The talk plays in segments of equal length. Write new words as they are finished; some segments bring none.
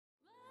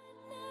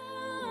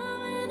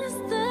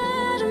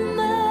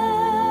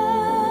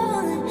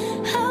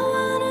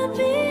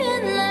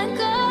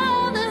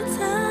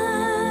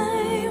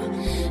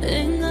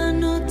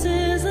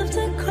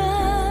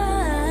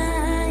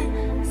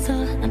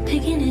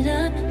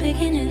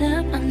picking it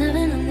up, I'm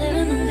loving, I'm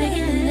living, I'm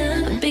picking it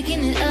up. I'm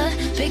picking it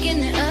up,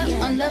 picking it up.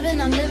 I'm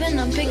loving, I'm living,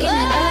 I'm picking it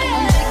up.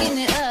 I'm picking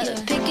it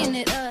up, picking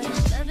it up.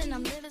 I'm loving,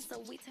 I'm living,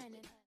 so we turn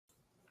it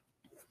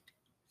up.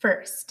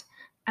 First,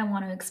 I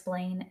want to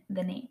explain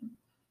the name.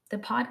 The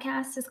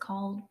podcast is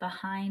called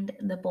Behind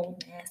the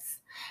Boldness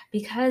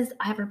because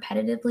I've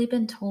repetitively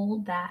been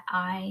told that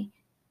I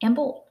am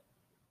bold.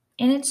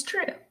 And it's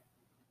true.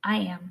 I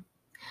am.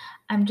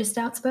 I'm just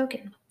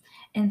outspoken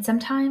and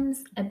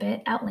sometimes a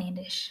bit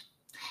outlandish.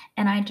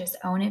 And I just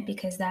own it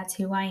because that's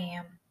who I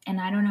am.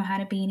 And I don't know how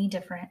to be any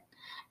different,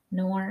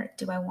 nor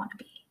do I want to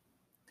be.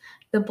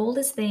 The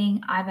boldest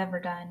thing I've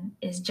ever done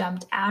is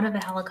jumped out of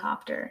a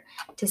helicopter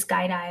to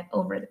skydive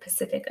over the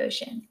Pacific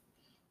Ocean.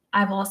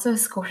 I've also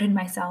escorted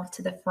myself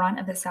to the front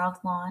of the South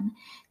Lawn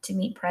to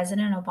meet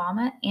President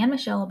Obama and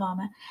Michelle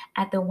Obama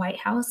at the White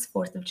House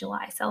 4th of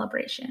July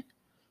celebration.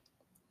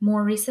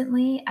 More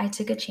recently, I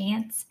took a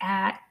chance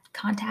at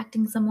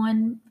contacting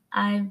someone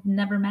I've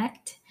never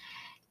met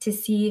to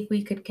see if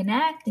we could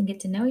connect and get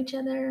to know each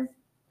other,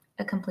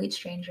 a complete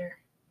stranger.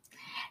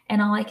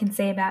 And all I can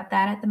say about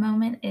that at the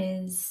moment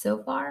is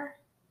so far,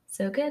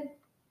 so good.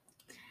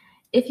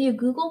 If you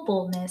Google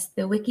boldness,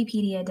 the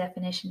Wikipedia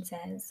definition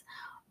says,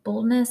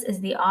 boldness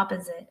is the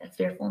opposite of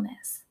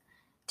fearfulness.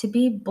 To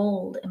be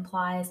bold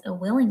implies a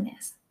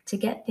willingness to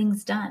get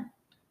things done,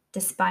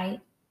 despite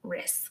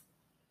risk.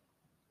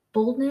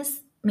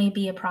 Boldness may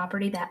be a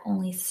property that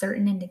only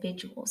certain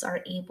individuals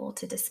are able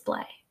to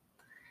display.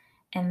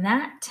 And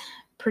that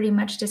pretty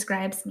much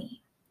describes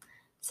me.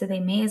 So they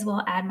may as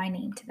well add my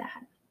name to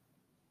that.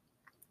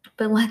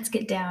 But let's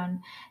get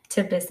down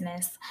to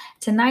business.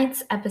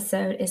 Tonight's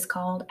episode is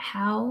called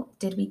How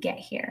Did We Get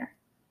Here?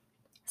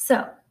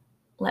 So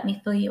let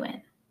me fill you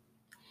in.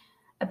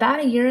 About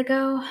a year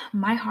ago,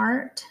 my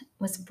heart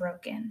was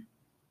broken.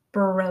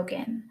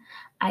 Broken.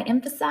 I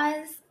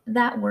emphasize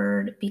that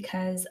word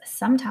because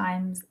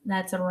sometimes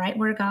that's right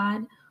where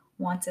God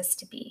wants us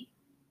to be.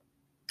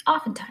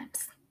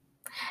 Oftentimes.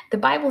 The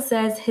Bible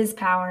says his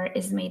power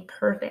is made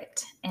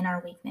perfect in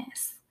our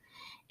weakness.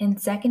 In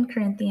 2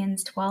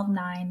 Corinthians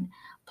 12:9,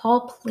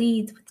 Paul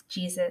pleads with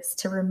Jesus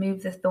to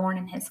remove the thorn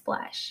in his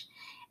flesh.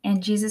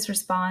 And Jesus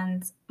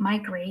responds, "My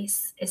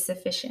grace is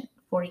sufficient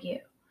for you,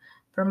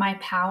 for my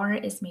power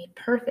is made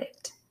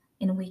perfect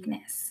in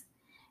weakness.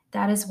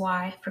 That is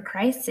why, for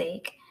Christ's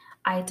sake,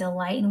 I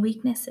delight in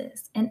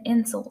weaknesses and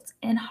insults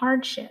and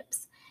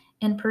hardships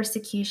and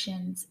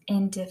persecutions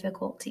and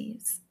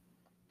difficulties.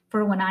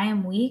 For when I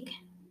am weak,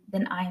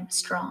 then I am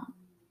strong."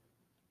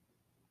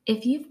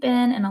 If you've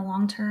been in a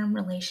long-term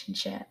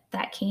relationship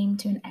that came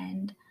to an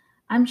end,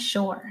 I'm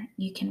sure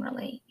you can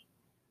relate.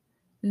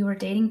 We were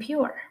dating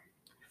pure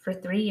for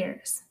 3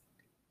 years,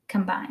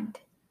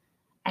 combined.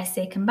 I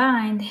say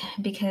combined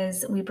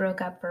because we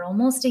broke up for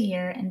almost a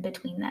year in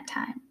between that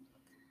time.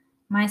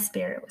 My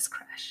spirit was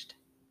crushed.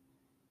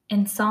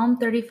 In Psalm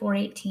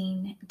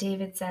 34:18,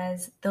 David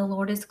says, "The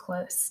Lord is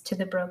close to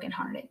the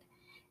brokenhearted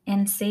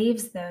and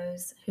saves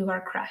those who are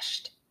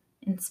crushed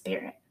in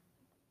spirit."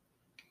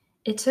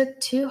 It took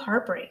 2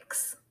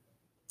 heartbreaks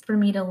for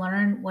me to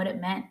learn what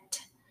it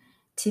meant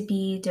to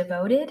be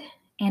devoted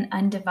and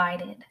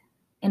undivided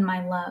in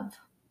my love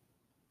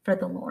for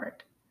the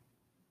Lord.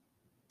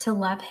 To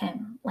love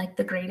him like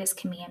the greatest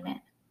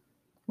commandment,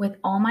 with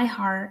all my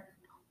heart,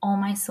 all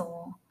my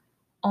soul,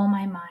 all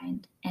my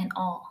mind, and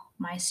all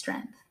my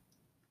strength.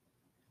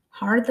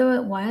 Hard though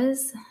it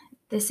was,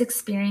 this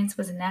experience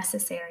was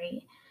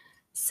necessary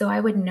so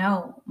I would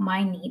know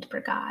my need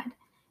for God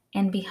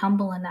and be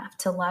humble enough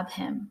to love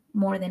him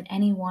more than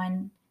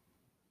anyone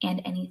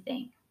and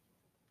anything.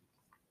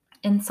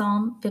 In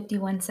Psalm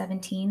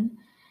 51:17,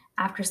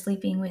 after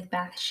sleeping with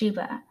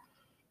Bathsheba,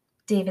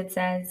 David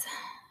says,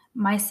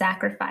 "My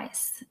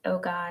sacrifice, O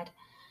God,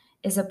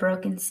 is a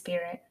broken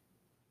spirit,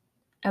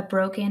 a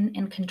broken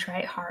and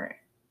contrite heart.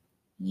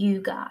 You,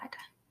 God,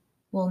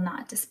 will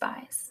not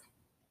despise."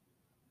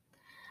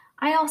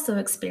 I also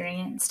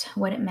experienced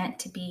what it meant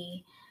to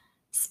be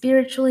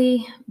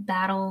spiritually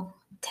battle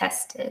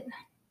tested.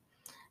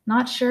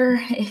 Not sure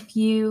if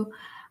you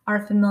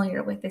are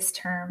familiar with this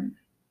term.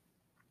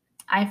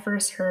 I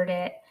first heard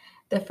it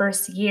the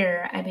first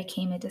year I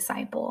became a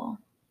disciple,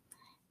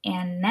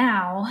 and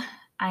now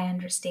I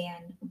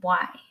understand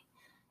why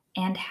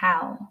and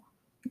how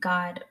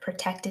God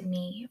protected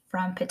me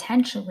from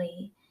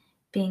potentially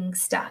being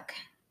stuck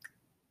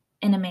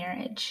in a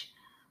marriage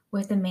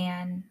with a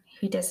man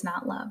who does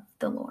not love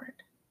the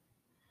Lord.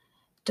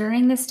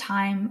 During this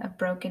time of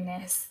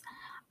brokenness,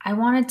 I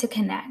wanted to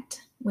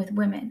connect with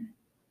women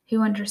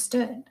who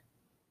understood.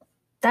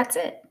 That's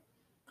it.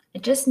 I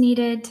just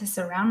needed to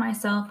surround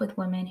myself with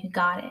women who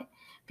got it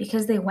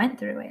because they went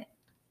through it.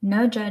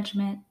 No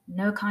judgment,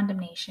 no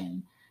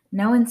condemnation,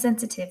 no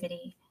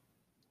insensitivity,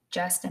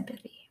 just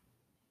empathy.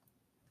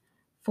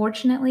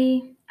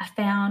 Fortunately, I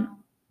found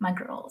my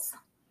girls,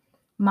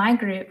 my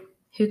group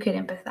who could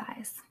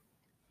empathize.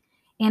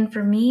 And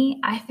for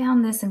me, I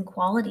found this in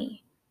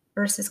quality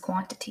versus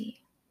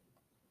quantity.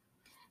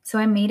 So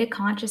I made a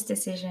conscious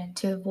decision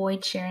to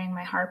avoid sharing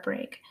my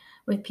heartbreak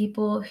with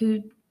people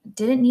who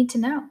didn't need to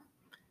know,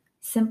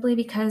 simply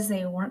because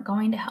they weren't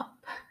going to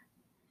help.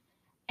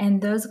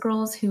 And those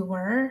girls who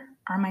were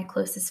are my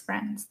closest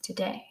friends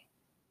today.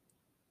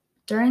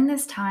 During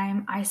this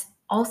time, I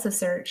also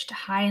searched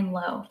high and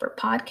low for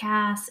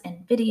podcasts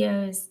and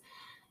videos,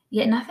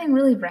 yet nothing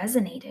really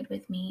resonated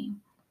with me.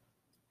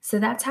 So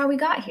that's how we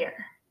got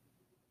here.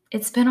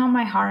 It's been on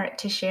my heart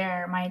to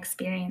share my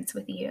experience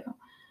with you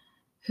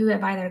who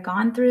have either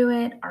gone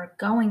through it, are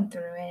going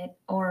through it,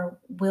 or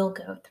will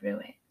go through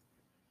it.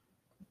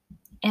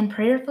 And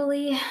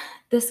prayerfully,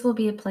 this will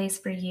be a place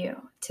for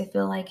you to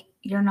feel like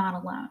you're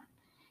not alone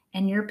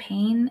and your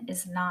pain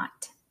is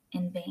not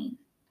in vain.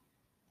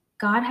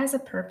 God has a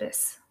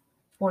purpose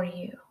for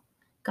you.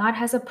 God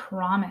has a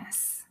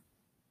promise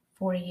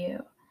for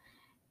you.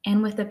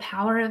 And with the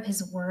power of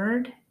His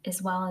word,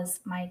 as well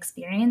as my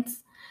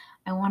experience,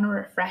 I want to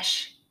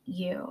refresh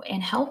you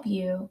and help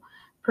you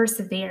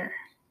persevere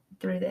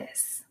through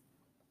this,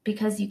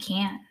 because you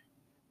can.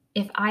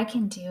 If I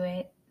can do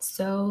it,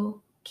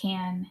 so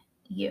can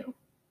you.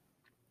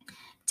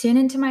 Tune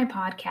into my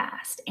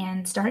podcast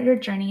and start your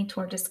journey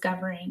toward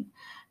discovering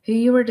who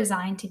you were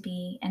designed to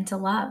be and to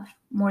love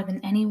more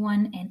than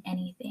anyone and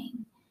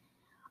anything.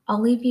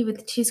 I'll leave you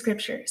with 2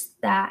 scriptures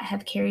that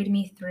have carried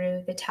me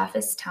through the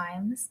toughest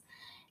times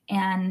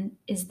and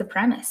is the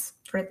premise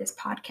for this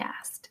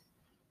podcast.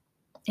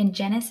 In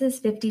Genesis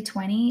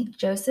 50:20,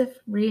 Joseph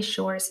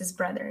reassures his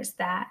brothers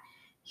that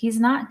he's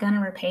not going to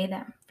repay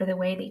them for the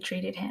way they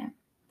treated him.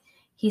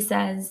 He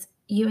says,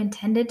 "You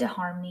intended to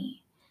harm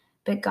me,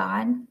 but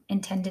God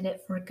intended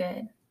it for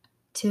good,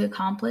 to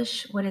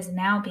accomplish what is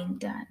now being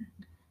done,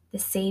 the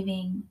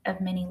saving of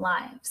many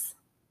lives."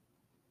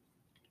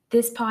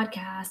 This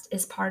podcast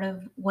is part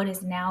of what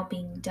is now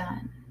being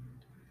done.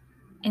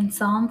 In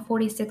Psalm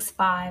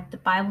 46:5, the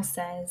Bible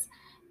says,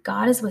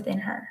 "God is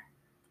within her.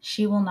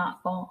 She will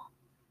not fall.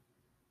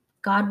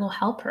 God will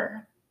help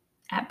her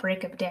at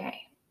break of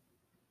day."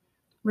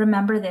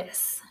 Remember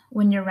this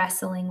when you're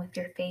wrestling with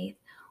your faith.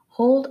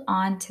 Hold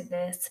on to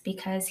this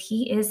because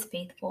He is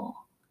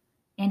faithful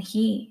and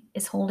He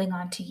is holding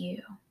on to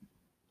you.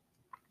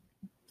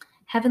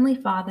 Heavenly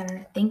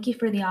Father, thank you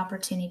for the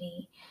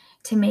opportunity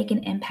to make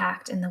an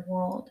impact in the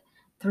world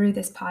through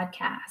this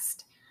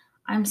podcast.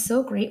 I'm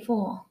so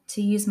grateful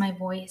to use my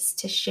voice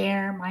to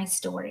share my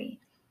story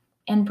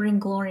and bring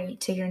glory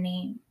to your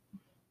name,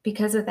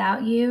 because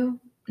without you,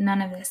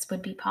 none of this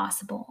would be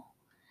possible.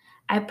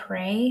 I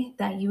pray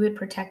that you would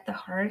protect the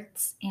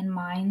hearts and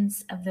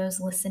minds of those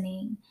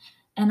listening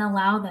and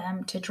allow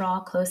them to draw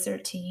closer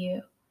to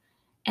you,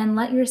 and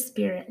let your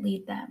Spirit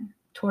lead them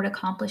toward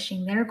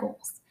accomplishing their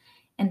goals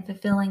and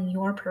fulfilling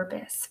your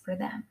purpose for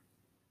them.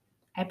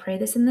 I pray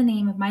this in the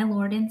name of my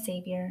Lord and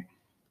Savior,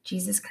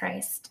 Jesus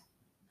Christ.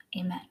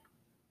 Amen.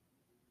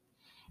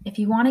 If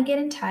you want to get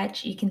in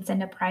touch, you can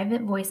send a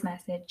private voice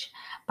message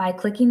by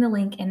clicking the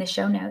link in the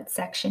show notes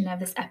section of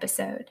this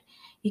episode.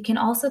 You can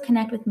also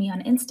connect with me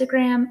on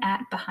Instagram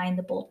at Behind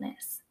the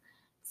Boldness.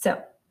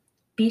 So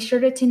be sure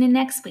to tune in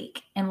next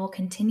week and we'll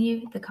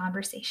continue the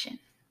conversation.